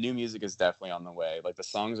new music is definitely on the way. Like, the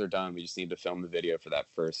songs are done. We just need to film the video for that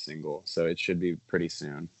first single. So it should be pretty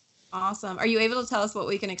soon. Awesome. Are you able to tell us what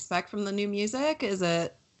we can expect from the new music? Is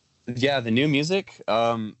it? Yeah, the new music.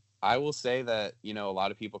 I will say that, a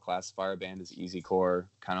lot of people classify our band as easycore,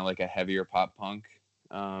 kind of like a heavier pop punk.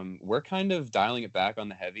 We're kind of dialing it back on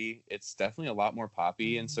the heavy. It's definitely a lot more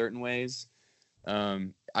poppy in certain ways.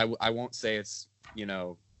 I won't say it's,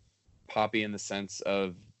 poppy in the sense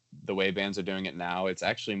of the way bands are doing it now. It's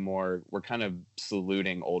actually more, we're kind of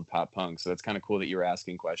saluting old pop punk. So it's kind of cool that you were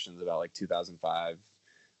asking questions about like 2005.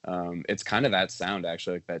 It's kind of that sound,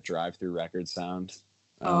 actually, like that drive-through record sound.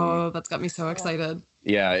 That's got me so excited.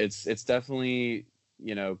 Yeah, it's definitely,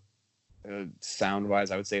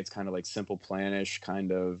 sound-wise, I would say it's kind of like Simple Plan-ish,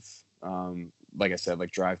 kind of, like I said,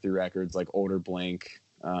 like drive-through records, like older Blink,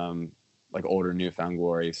 like older Newfound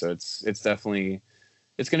Glory. So it's definitely,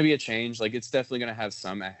 it's going to be a change. Like, it's definitely going to have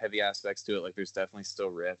some heavy aspects to it. Like, there's definitely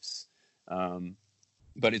still riffs,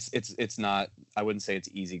 but it's not, I wouldn't say it's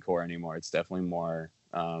easycore anymore. It's definitely more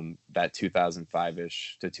that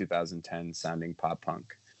 2005-ish to 2010 sounding pop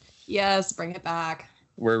punk. Yes, bring it back.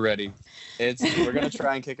 We're ready. We're gonna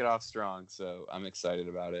try and kick it off strong, so I'm excited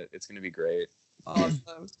about it. It's gonna be great.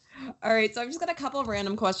 Awesome. All right, so I've just got a couple of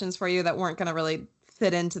random questions for you that weren't gonna really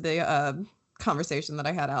fit into the conversation that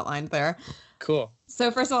I had outlined there. Cool.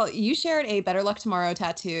 So first of all, you shared a Better Luck Tomorrow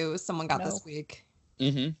tattoo someone got this week.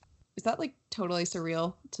 Mm-hmm. Is that like totally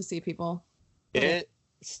surreal to see people? It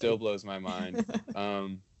still blows my mind.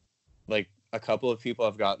 Like, a couple of people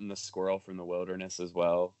have gotten the squirrel from the wilderness as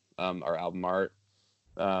well. Our album art.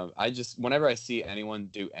 Whenever I see anyone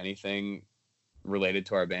do anything related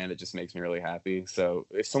to our band, it just makes me really happy. So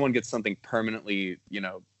if someone gets something permanently,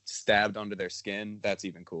 stabbed onto their skin, that's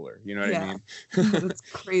even cooler. You know what I mean? That's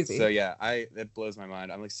crazy. So yeah, that blows my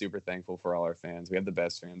mind. I'm like super thankful for all our fans. We have the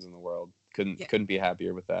best fans in the world. Couldn't be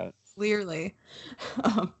happier with that. Clearly.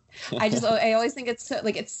 I always think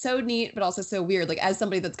it's so neat, but also so weird. Like, as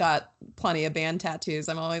somebody that's got plenty of band tattoos,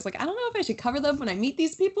 I'm always like, I don't know if I should cover them when I meet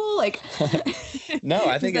these people. Like, no,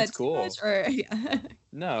 I think it's cool. Yeah.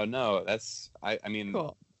 No, I mean,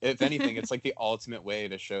 cool. If anything, it's like the ultimate way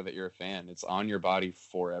to show that you're a fan. It's on your body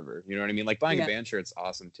forever. You know what I mean? Like, buying a band shirt's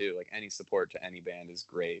awesome too. Like, any support to any band is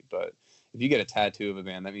great, but if you get a tattoo of a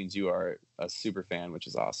band, that means you are a super fan, which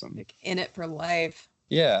is awesome. Like, in it for life.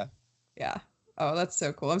 Yeah. Yeah. Oh, that's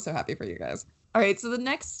so cool. I'm so happy for you guys. All right. So the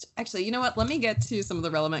next, actually, you know what? Let me get to some of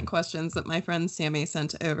the relevant questions that my friend Sammy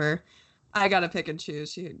sent over. I got to pick and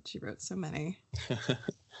choose. She wrote so many.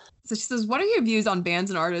 So she says, what are your views on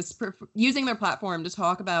bands and artists using their platform to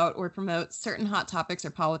talk about or promote certain hot topics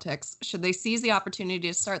or politics? Should they seize the opportunity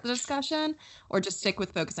to start the discussion or just stick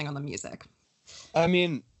with focusing on the music? I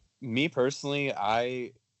mean, me personally,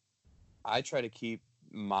 I try to keep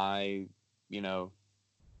my,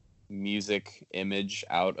 music image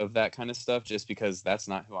out of that kind of stuff, just because that's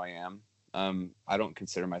not who I am. I don't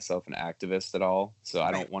consider myself an activist at all, so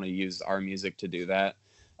I don't want to use our music to do that.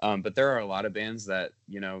 But there are a lot of bands that,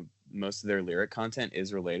 most of their lyric content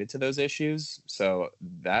is related to those issues. So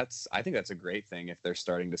I think that's a great thing if they're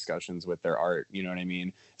starting discussions with their art, you know what I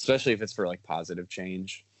mean? Especially if it's for like positive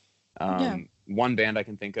change. One band I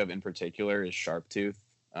can think of in particular is Sharptooth.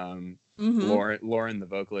 Lauren, the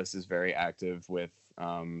vocalist, is very active with,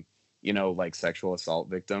 like sexual assault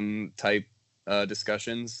victim type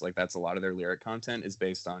discussions. Like that's a lot of their lyric content is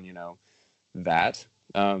based on, that.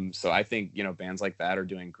 So I think, bands like that are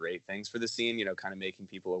doing great things for the scene, kind of making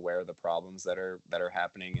people aware of the problems that are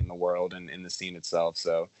happening in the world and in the scene itself.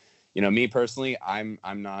 So, me personally, I'm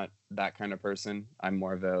not that kind of person. I'm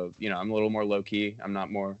more of a, I'm a little more low key. I'm not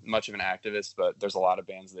much of an activist, but there's a lot of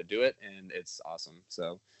bands that do it and it's awesome.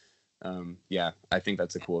 So, I think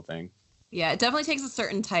that's a cool thing. Yeah, it definitely takes a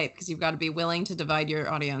certain type because you've got to be willing to divide your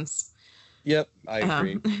audience. Yep, I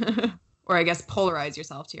agree. Or I guess polarize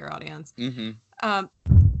yourself to your audience. Mm-hmm.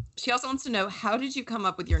 She also wants to know, how did you come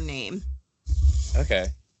up with your name? Okay.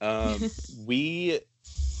 The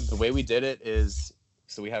way we did it is,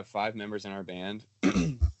 so we have 5 members in our band.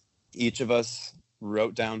 Each of us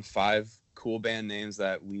wrote down 5 cool band names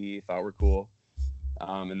that we thought were cool.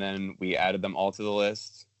 And then we added them all to the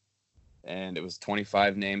list. And it was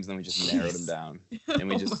 25 names, and then we just narrowed them down. And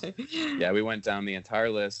we just, we went down the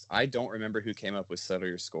entire list. I don't remember who came up with Settle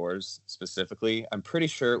Your Scores specifically. I'm pretty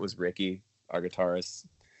sure it was Ricky, our guitarist.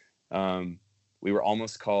 We were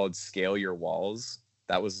almost called Scale Your Walls.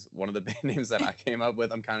 That was one of the band names that I came up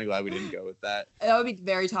with. I'm kind of glad we didn't go with that. That would be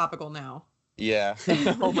very topical now. Yeah.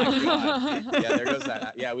 Oh my God. Yeah, there goes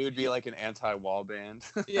that. Yeah, we would be like an anti-wall band.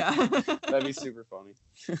 Yeah. That'd be super funny.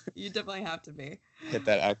 You definitely have to be. Hit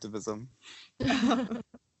that activism. And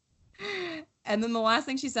then the last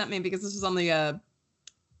thing she sent me, because this was on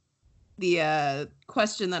the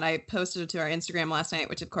question that I posted to our Instagram last night,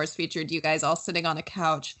 which of course featured you guys all sitting on a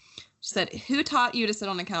couch. She said, "Who taught you to sit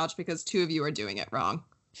on a couch? Because 2 of you are doing it wrong."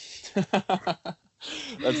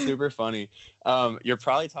 That's super funny. You're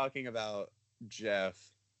probably talking about Jeff.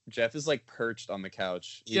 Jeff is like perched on the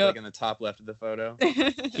couch. He's like in the top left of the photo.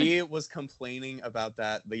 He was complaining about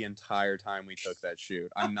that the entire time we took that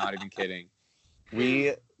shoot. I'm not even kidding.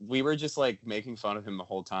 We were just like making fun of him the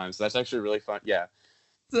whole time. So that's actually really fun. Yeah.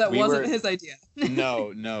 So that wasn't his idea.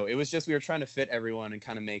 No. It was just we were trying to fit everyone and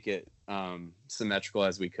kind of make it symmetrical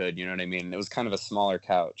as we could. You know what I mean? It was kind of a smaller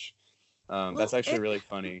couch. That's actually really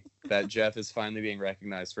funny that Jeff is finally being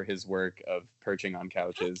recognized for his work of perching on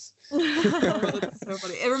couches. That's so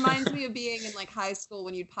funny. It reminds me of being in like high school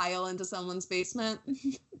when you'd pile into someone's basement.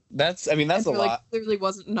 That's a lot. Like, clearly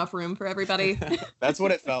wasn't enough room for everybody. That's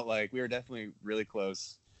what it felt like. We were definitely really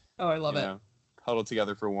close. Oh, I love it. Huddled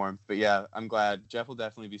together for warmth. But yeah, I'm glad. Jeff will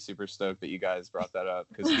definitely be super stoked that you guys brought that up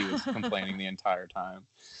because he was complaining the entire time.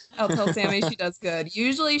 I'll tell Sammy she does good.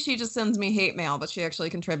 Usually she just sends me hate mail, but she actually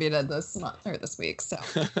contributed this month or this week. So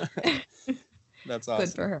that's awesome.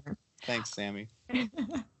 Good for her. Thanks, Sammy.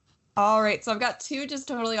 All right. So I've got 2 just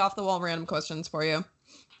totally off the wall random questions for you.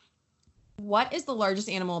 What is the largest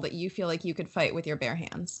animal that you feel like you could fight with your bare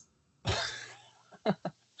hands?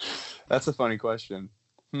 That's a funny question.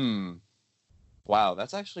 Wow,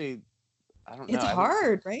 that's actually, I don't know. It's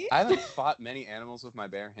hard, right? I haven't fought many animals with my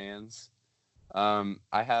bare hands. I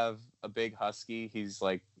have a big husky. He's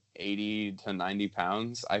like 80 to 90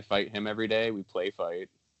 pounds. I fight him every day. We play fight.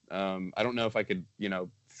 I don't know if I could,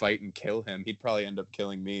 fight and kill him. He'd probably end up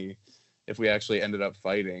killing me if we actually ended up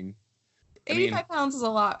fighting. 85 pounds is a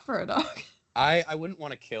lot for a dog. I wouldn't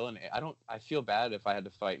want to kill I feel bad if I had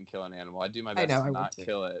to fight and kill an animal. I'd do my best to not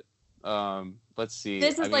kill it. Let's see.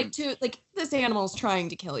 This is this animal's trying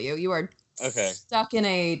to kill you. You are stuck in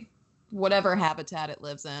a whatever habitat it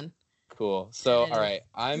lives in. Cool. So, all right,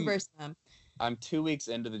 I'm 2 weeks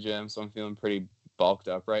into the gym, so I'm feeling pretty bulked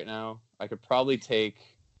up right now. I could probably take,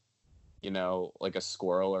 like a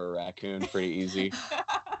squirrel or a raccoon pretty easy.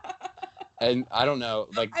 And I don't know,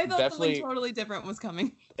 like I thought definitely something totally different was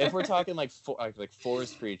coming. If we're talking like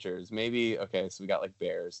forest creatures, maybe so we got like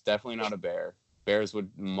bears. Definitely not a bear. Bears would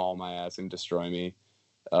maul my ass and destroy me.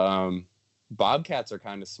 Bobcats are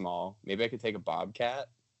kind of small. Maybe I could take a bobcat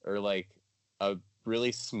or like a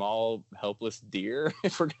really small, helpless deer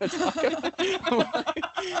if we're gonna talk about I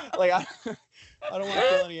don't want to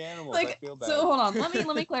kill any animals. I feel bad. So hold on,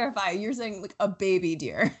 let me clarify. You're saying like a baby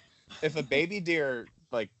deer. If a baby deer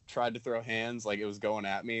like tried to throw hands, like it was going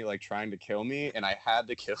at me, like trying to kill me, and I had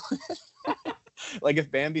to kill it. Like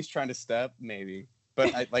if Bambi's trying to step, maybe.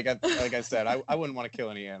 But I said, I wouldn't want to kill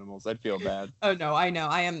any animals. I'd feel bad. Oh no, I know.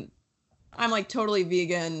 I'm like totally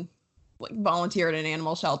vegan, like volunteer at an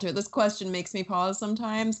animal shelter. This question makes me pause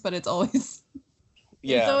sometimes, but it's always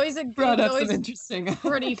it's always interesting,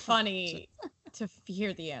 pretty funny to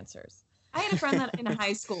hear the answers. I had a friend that in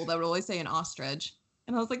high school that would always say an ostrich,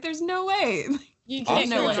 and I was like, "There's no way." You can't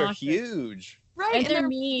know ostriches are huge, right? And they're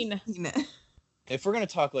mean. If we're gonna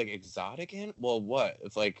talk like exotic what?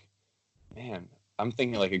 It's like, man. I'm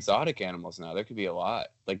thinking like exotic animals now. There could be a lot.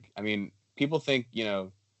 Like, I mean, people think,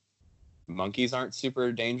 monkeys aren't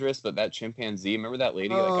super dangerous, but that chimpanzee, remember that lady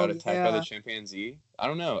that got attacked by the chimpanzee? I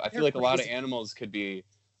don't know. I feel like a lot of animals could be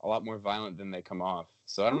a lot more violent than they come off.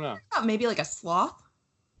 So I don't know. Maybe like a sloth?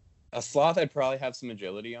 A sloth, I'd probably have some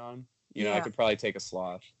agility on. I could probably take a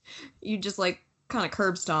sloth. You just like kind of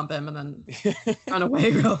curb stomp him and then run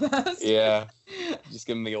away real fast. Yeah. Just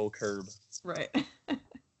give him the old curb. Right.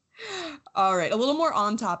 All right. A little more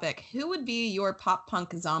on topic. Who would be your pop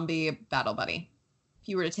punk zombie battle buddy? If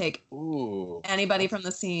you were to take anybody from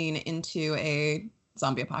the scene into a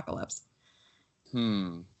zombie apocalypse.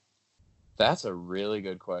 That's a really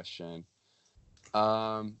good question.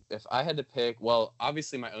 If I had to pick, well,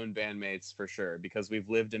 obviously my own bandmates for sure, because we've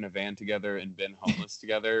lived in a van together and been homeless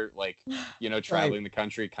together, like, traveling the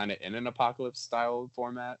country kind of in an apocalypse style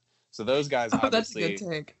format. So those guys, obviously, that's a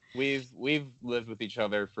good take. We've lived with each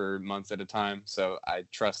other for months at a time, so I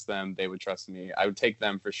trust them. They would trust me. I would take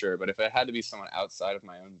them for sure. But if it had to be someone outside of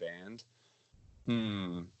my own band,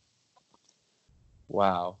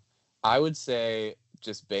 wow, I would say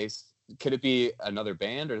could it be another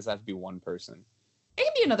band or does that have to be one person? It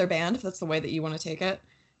can be another band if that's the way that you want to take it.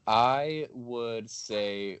 I would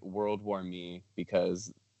say World War Me,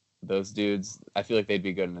 because those dudes, I feel like they'd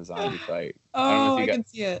be good in a zombie fight. I can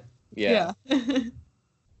see it. Yeah.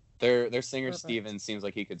 Their singer Steven seems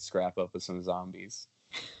like he could scrap up with some zombies.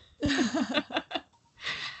 I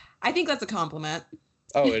think that's a compliment.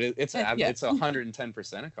 Oh, it's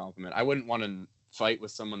 110% a compliment. I wouldn't want to fight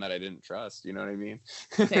with someone that I didn't trust. You know what I mean?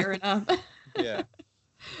 Fair enough. Yeah.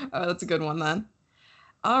 Oh, that's a good one then.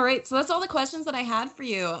 All right, so that's all the questions that I had for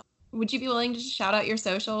you. Would you be willing to just shout out your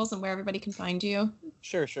socials and where everybody can find you?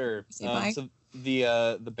 Sure. So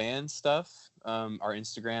the band stuff, our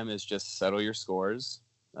Instagram is just Settle Your Scores.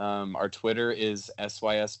 Our Twitter is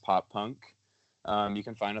SYS Pop Punk. You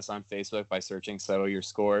can find us on Facebook by searching Settle Your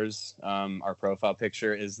Scores. Our profile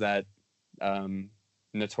picture is that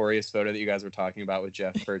notorious photo that you guys were talking about with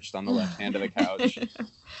Jeff perched on the left hand of the couch.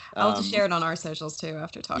 I'll just share it on our socials too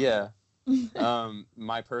after talking. Yeah.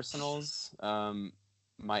 My personals, my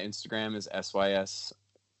Instagram is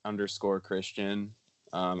SYS_Christian.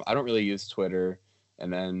 I don't really use Twitter,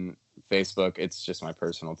 and then Facebook, it's just my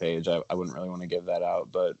personal page. I wouldn't really want to give that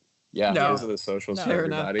out, but yeah, those are the socials for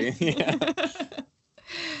everybody. Yeah.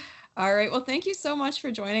 All right. Well, thank you so much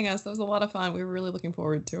for joining us. That was a lot of fun. We were really looking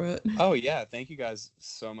forward to it. Oh, yeah. Thank you guys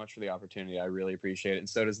so much for the opportunity. I really appreciate it. And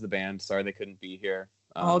so does the band. Sorry they couldn't be here.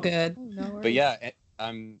 All good. No worries. But yeah,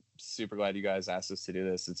 I'm super glad you guys asked us to do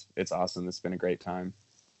this. It's awesome. It's been a great time.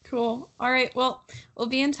 Cool. All right. Well, we'll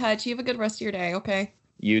be in touch. You have a good rest of your day. Okay.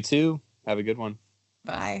 You too. Have a good one.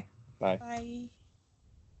 Bye. Bye. Bye.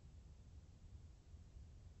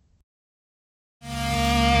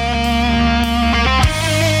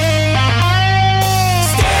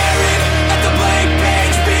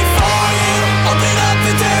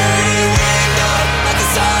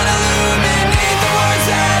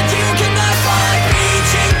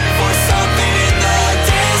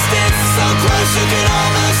 You can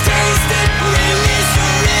almost taste it. Release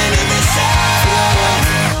your inhibition.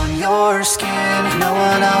 On your skin, no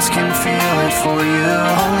one else can feel it for you.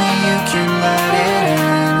 Only you can let it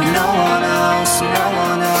in. No one else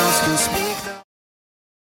can speak.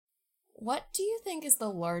 What do you think is the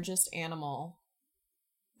largest animal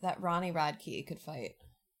that Ronnie Radke could fight?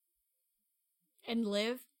 And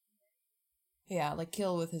live? Yeah, like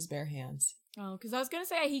kill with his bare hands. Oh, because I was going to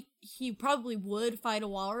say he probably would fight a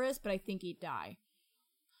walrus, but I think he'd die.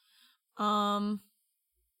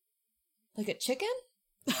 Like a chicken?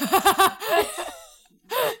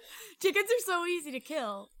 Chickens are so easy to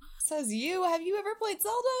kill. Says you. Have you ever played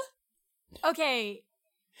Zelda? Okay.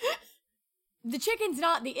 The chicken's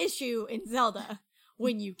not the issue in Zelda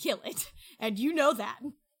when you kill it. And you know that.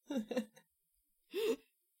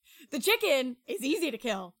 The chicken is easy to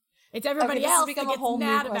kill. It's everybody else that gets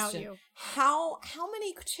mad about you. How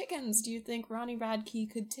many chickens do you think Ronnie Radke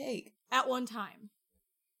could take? At one time.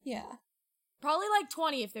 Yeah. Probably like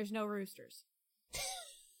 20 if there's no roosters.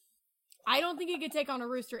 I don't think he could take on a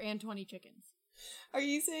rooster and 20 chickens. Are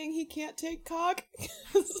you saying he can't take cock?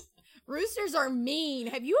 Roosters are mean.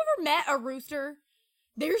 Have you ever met a rooster?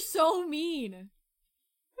 They're so mean.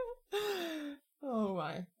 Oh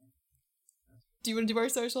my. Do you want to do our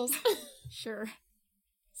socials? Sure.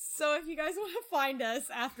 So if you guys want to find us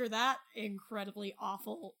after that incredibly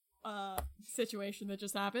awful situation that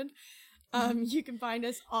just happened, you can find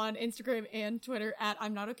us on Instagram and Twitter at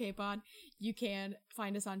I'm Not Okay Pod. You can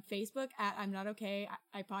find us on Facebook at I'm Not Okay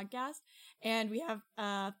I Podcast, and we have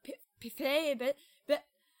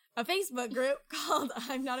a Facebook group called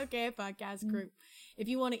I'm Not Okay Podcast Group. If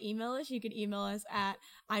you want to email us, you can email us at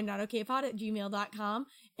imnotokaypod@gmail.com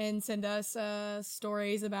and send us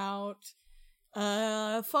stories about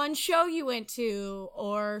a fun show you went to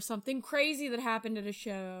or something crazy that happened at a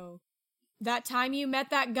show. That time you met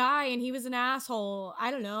that guy and he was an asshole. I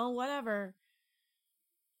don't know, whatever.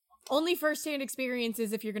 Only first-hand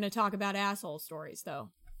experiences if you're going to talk about asshole stories,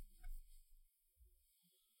 though.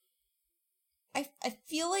 I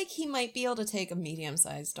feel like he might be able to take a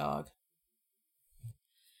medium-sized dog.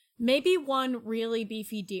 Maybe one really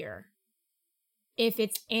beefy deer. If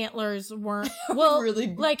its antlers weren't... Well,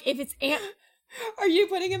 Really? like, if it's... Are you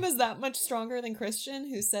putting him as that much stronger than Christian,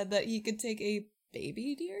 who said that he could take a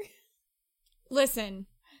baby deer? Listen.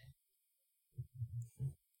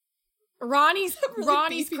 Ronnie's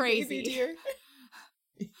crazy. Deer.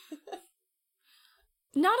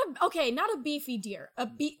 Not a beefy deer.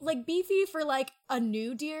 Like beefy for like a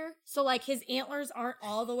new deer. So like his antlers aren't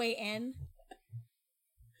all the way in.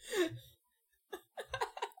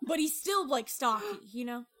 But he's still like stocky, you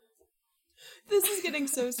know? This is getting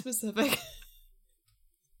so specific.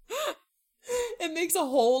 It makes a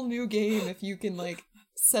whole new game if you can like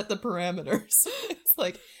set the parameters. It's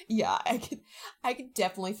like, yeah, I could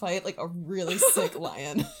definitely fight like a really sick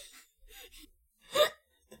lion.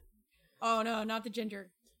 Oh no, not the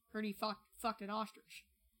ginger. Heard he fucked an ostrich.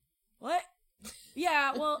 What?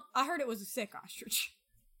 Yeah, well, I heard it was a sick ostrich.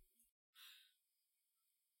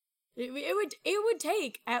 It would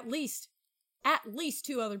take at least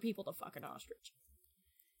 2 other people to fuck an ostrich.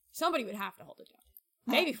 Somebody would have to hold it down.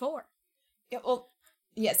 Maybe 4. Yeah, well,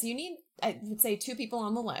 yes, you need, I would say, 2 people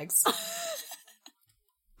on the legs.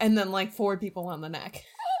 And then like 4 people on the neck.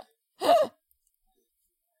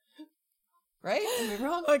 Right? Am I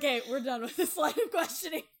wrong? Okay, we're done with this line of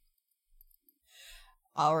questioning.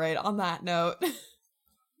 All right, on that note,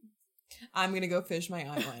 I'm going to go fish my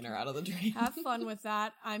eyeliner out of the drain. Have fun with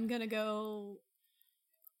that. I'm gonna go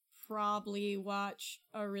probably watch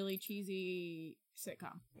a really cheesy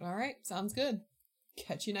sitcom. All right, sounds good.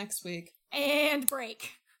 Catch you next week. And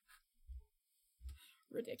break.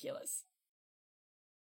 Ridiculous.